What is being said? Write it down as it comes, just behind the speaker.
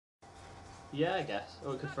Yeah, I guess.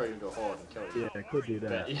 Or it could throw you into a horde and kill you. Yeah, I could do But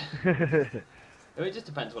that. yeah, it just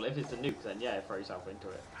depends. Well, if it's a nuke, then yeah, throw yourself into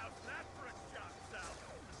it.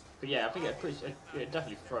 But yeah, I think it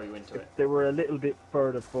definitely throw you into If it. they were a little bit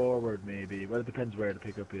further forward, maybe. Well, it depends where the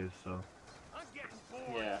pickup is, so.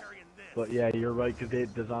 Yeah. But yeah, you're right,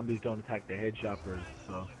 because the zombies don't attack the head shoppers,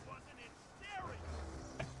 so.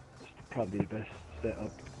 It's probably the best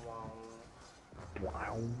setup. Wow.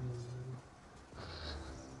 Wow.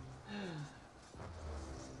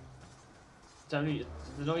 It's only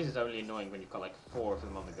the noise is only annoying when you've got like 4 of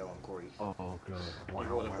them on the go on grief. Oh god. You Wow,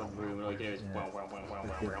 roll up wow, one wow, room and all wow. you can hear is Yeah. wow wow wow wow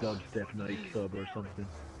Like wow the wow. dubstep nightclub or something.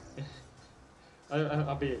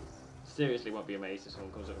 I'll be seriously won't be amazed if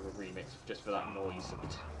someone comes up with a remix just for that noise.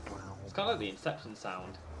 Wow. It's kind of like the Inception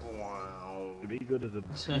sound. Wow. It'd be good as a.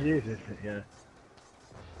 It is, isn't it?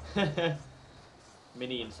 Yeah.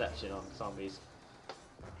 Mini Inception on zombies.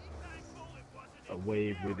 A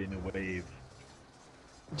wave within a wave.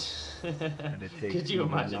 And it takes Could you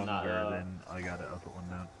even imagine that? longer than I got it. I'll put one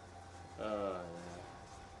down. Yeah.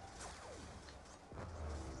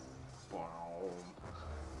 Wow.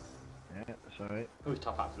 Yeah, that's alright. Oh,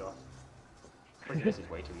 top hat flew off. This is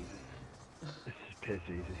way too easy. This is piss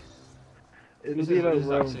easy. It'll This be is, about this is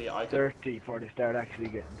round actually, I could, 30 before they start actually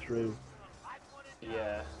getting through.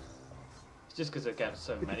 yeah. It's just because it gets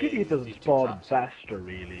so It's a many pity it doesn't these two spawn traps. faster,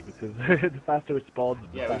 really, because the faster it spawns,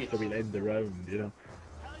 the Yeah, we faster could. we'll end the round, you know?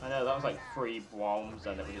 I know that was like 3 bombs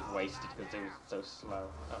and it was just wasted because it was so slow.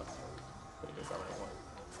 Oh, pretty good grab one.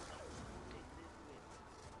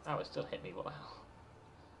 Oh, it still hit me. What the hell?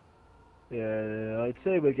 Yeah, I'd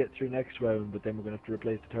say we'll get through next round, but then we're going to have to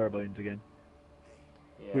replace the turbines again.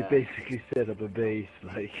 We Yeah. basically set up a base,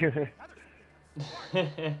 like...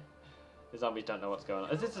 The zombies don't know what's going on.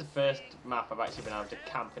 This is the first map I've actually been able to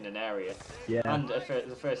camp in an area, yeah. and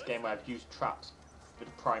the first game where I've used traps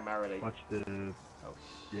primarily. Watch the... Oh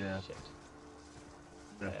yeah. shit.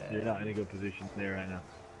 You're not in a good position there right now.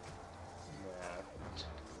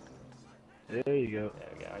 Yeah. There you go. There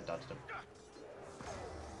we go. I dodged him.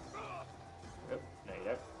 Oh, no you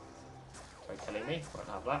don't. Try killing me. Won't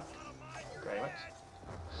have that. Very much.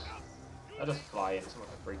 I'll just fly in. It's much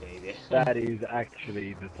a freaking idiot. That is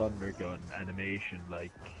actually the thunder gun animation,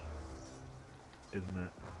 like, isn't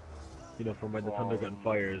it? You know, from when the thunder gun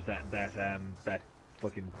fires, that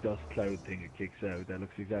fucking dust cloud thing it kicks out. That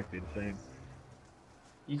looks exactly the same.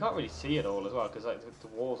 You can't really see it all as well because like the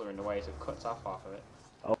walls are in the way, so it cuts off half of it.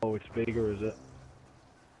 Oh, it's bigger, is it?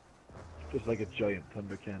 Just like a giant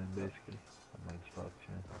thunder cannon, basically. On my spots,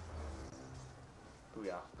 yeah.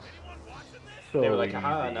 Booyah. So They were like, easy,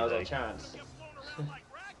 aha, now's our like, chance.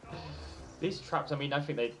 These traps, I mean, I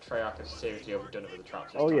think Treyarch have seriously overdone it with the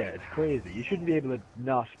traps this oh time. yeah, it's crazy. You shouldn't be able to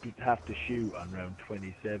not have to shoot on round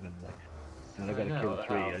 27. Like, and I got to kill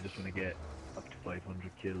 3. I just want to get up to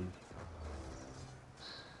 500 kills.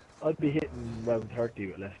 I'd be hitting round 30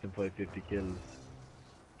 with less than 550 kills.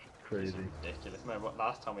 Crazy. Ridiculous. Remember what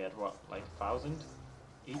last time we had what, like 1,000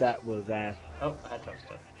 each? That was at oh, I had trap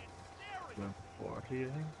stuff. round 40, I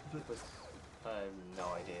think. Was it? I have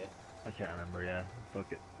no idea. I can't remember. Yeah,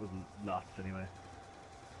 fuck it. Was lots anyway.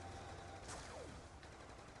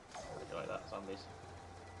 I really like that zombies.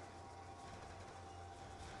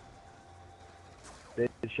 Dead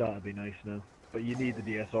shot would be nice now, but you need the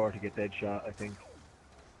DSR to get dead shot, I think.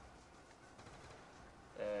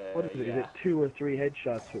 What is it? Yeah. Is it 2 or 3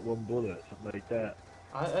 headshots with 1 bullet, something like that?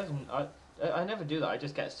 I never do that. I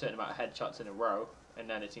just get a certain amount of headshots in a row, and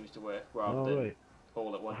then it seems to work rather than right.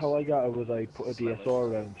 all at once. How I got it was I put a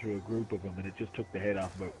DSR round through a group of them, and it just took the head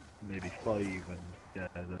off about maybe 5, and yeah,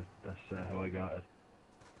 that's how I got it.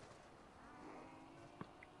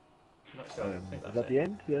 Not sure. I think Is that's that the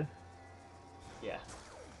end? Yeah. Yeah.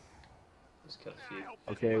 Just kill a few.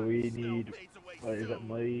 Okay, we need. Is that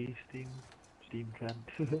my Steam clamp?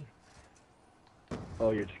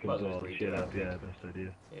 Oh, you're just gonna blow all the shit up. Yeah, best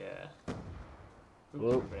idea. Yeah. Oops,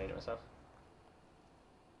 Whoa. grenade myself.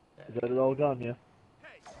 Is that it all gone? Yeah.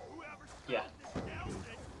 Yeah. Cool.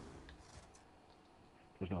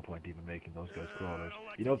 There's no point even making those guys crawlers.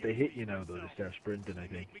 You know, if they hit you now, though, they start sprinting, I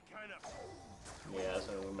think. Yeah,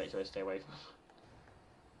 so we'll make sure I stay away from.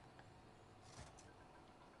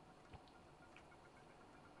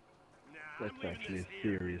 That's actually a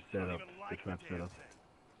serious setup, the trap setup.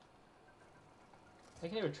 I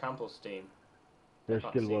can hear a trample steam. There's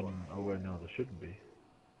still one. Oh, well, no, there shouldn't be.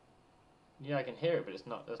 Yeah, I can hear it, but it's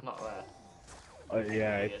not. There's not there.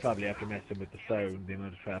 Yeah, it's probably after messing with the sound, the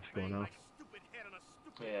amount of traps going off.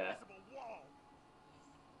 Yeah.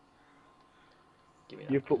 Give me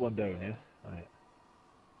that. You've put one down, yeah? Right.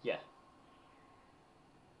 Yeah.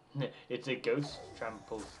 It's a ghost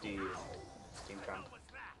trample steam. Steam Tramp.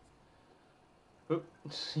 Oop.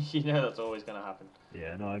 You know that's always going to happen.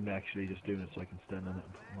 Yeah, no, I'm actually just doing it so I can stand on it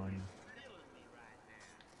and put mine.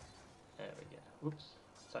 There we go. Whoops.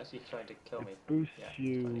 It's actually trying to kill me. It boosts Yeah,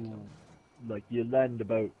 you, like, you land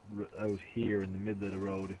about out here in the middle of the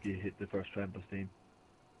road if you hit the first trample steam.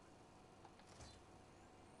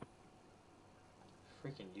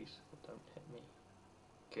 Freaking useful, don't hit me.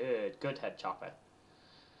 Good head chopper.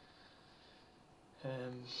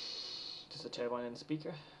 Just a turbine and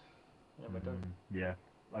speaker. And we're done. Yeah,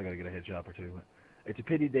 I gotta get a head chopper too. It's a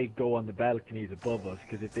pity they go on the balconies above us,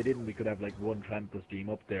 because if they didn't, we could have like one trample steam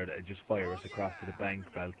up there that'd just fire us across to the bank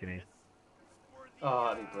balcony. Oh,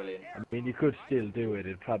 that'd be brilliant. I mean, you could still do it,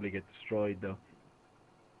 it'd probably get destroyed though.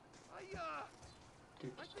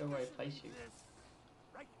 Dude, just go where I place you.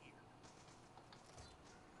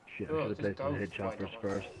 Shit, I should have placed the head choppers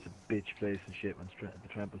first. It's a bitch place and shit when the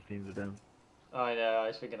trample steams are down. Oh, I know, I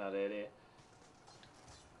was thinking that earlier.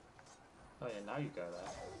 Oh yeah, now you go there.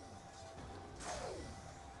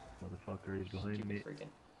 Motherfucker, he's behind me. Freaking.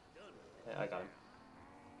 Yeah, I got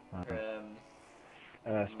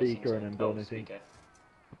him. Speaker and I'm done, I think.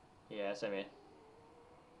 Yeah, same here.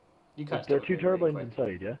 You can't. There are two turbines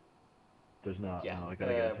inside, yeah? There's not. Yeah. No, I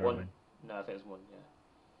gotta get a turbine. One. No, I think there's one.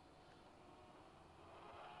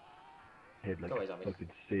 Yeah. Head like a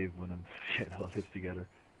fucking sieve when I'm getting all this together.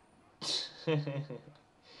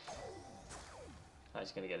 I'm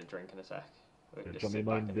just gonna get a drink in a sec. Do you want me to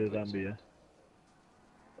mind the zombie, yeah?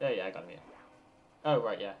 Yeah, I got him, yeah. Oh,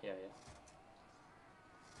 right, yeah. I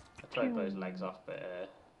tried to blow his legs off, but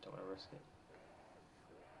don't want to risk it.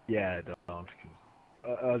 Yeah, don't.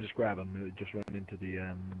 I'll just grab him, just run into the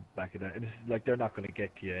back of that. And it's like, they're not going to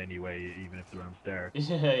get to you anyway, even if the round starts.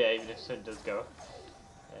 Yeah, even if Sun does go.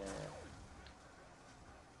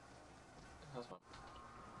 How's one?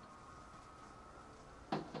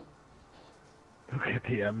 Look at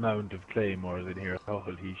the amount of claymores in here,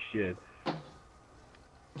 holy shit.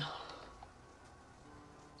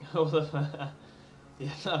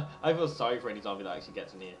 Yeah, no, I feel sorry for any zombie that actually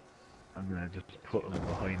gets in here. I'm gonna just put them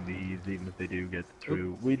behind these, even if they do get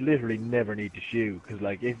through. We literally never need to shoot, because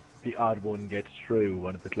like, if the odd one gets through,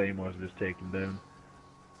 one of the claymores will just take them down.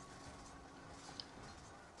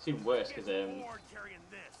 It's even worse, because I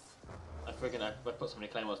put so many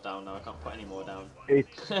claymores down now, I can't put any more down.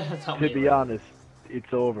 It's, to be honest,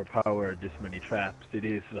 it's overpowered, this many traps. It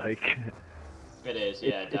is like... It is,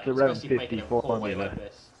 yeah. It's around 50 formula. Like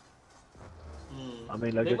this. I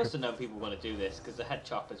mean, like, they must have known people want to do this, because the head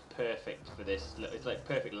chop is perfect for this. It's like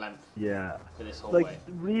perfect length. Yeah. For this whole like, way.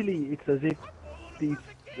 Really, it's as if these,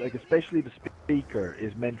 like, especially the speaker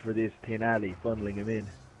is meant for this thin alley, funneling them in.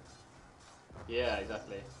 Yeah,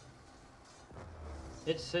 exactly.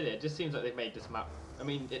 It's silly. It just seems like they've made this map. I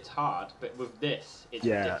mean, it's hard, but with this, it's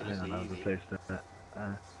ridiculously easy.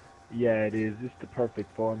 Yeah, it is. It's the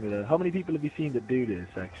perfect formula. How many people have you seen that do this,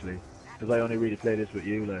 actually? Because I only really play this with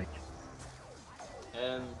you, like.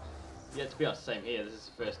 Yeah, to be honest, same here. This is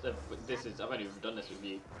the first. I've only ever done this with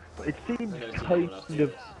you. But it seems kind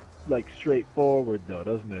of like straightforward, though,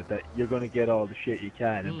 doesn't it? That you're going to get all the shit you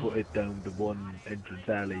can and put it down the one entrance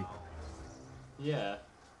alley. Yeah.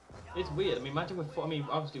 It's weird. I mean, imagine with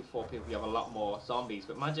obviously with 4 people you have a lot more zombies,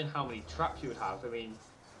 but imagine how many traps you would have. I mean,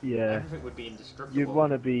 yeah, everything would be indestructible. You'd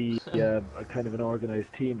want to be a kind of an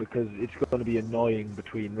organised team, because it's going to be annoying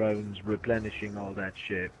between rounds replenishing all that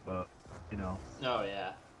shit, but, you know. Oh,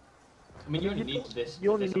 yeah. I mean, you only need this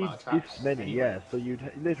amount of traps. This many, anyway. yeah, so you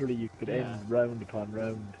could end round upon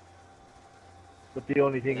round. But the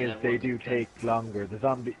only thing is they do take longer. The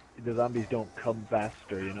zombies don't come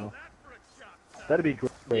faster, you know. That'd be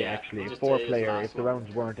great, actually. 4-player, if the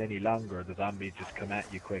rounds weren't any longer, the zombies just come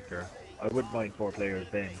at you quicker. I wouldn't mind 4 players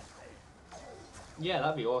then. Yeah,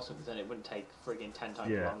 that'd be awesome, because then it wouldn't take friggin' 10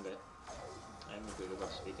 times longer. I'm gonna go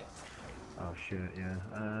to speaker. Oh shit,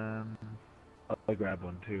 yeah. I'll grab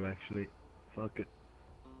one too, actually. Fuck it.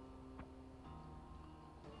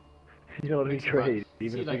 You know what would be great?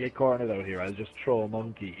 Even if we get cornered out here, I'll just throw a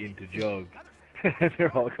monkey into Jug. And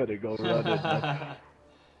they're all gonna go running.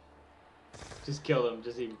 Just kill them,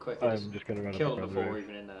 just even quicker. I'm just gonna run kill them before we're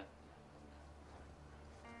even in there.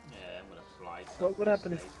 Yeah, I'm gonna fly. What would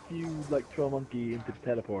happen if you like throw a monkey into the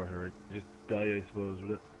teleporter? It just die, I suppose,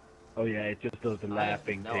 would it? Oh yeah, it just does the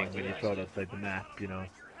laughing thing when you throw it outside the map, you know.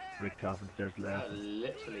 Rick off and starts laughing.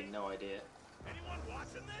 Literally no idea.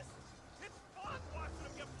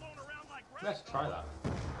 Let's try that. I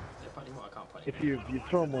can't put if you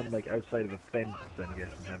throw one like outside of a fence, then I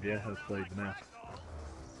guess, have you? Outside the map.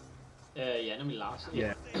 Yeah, let me last.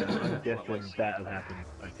 Yeah, I'm guessing that'll happen,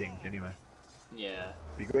 I think, anyway. Yeah.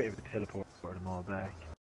 It'd be great if we teleported them all back.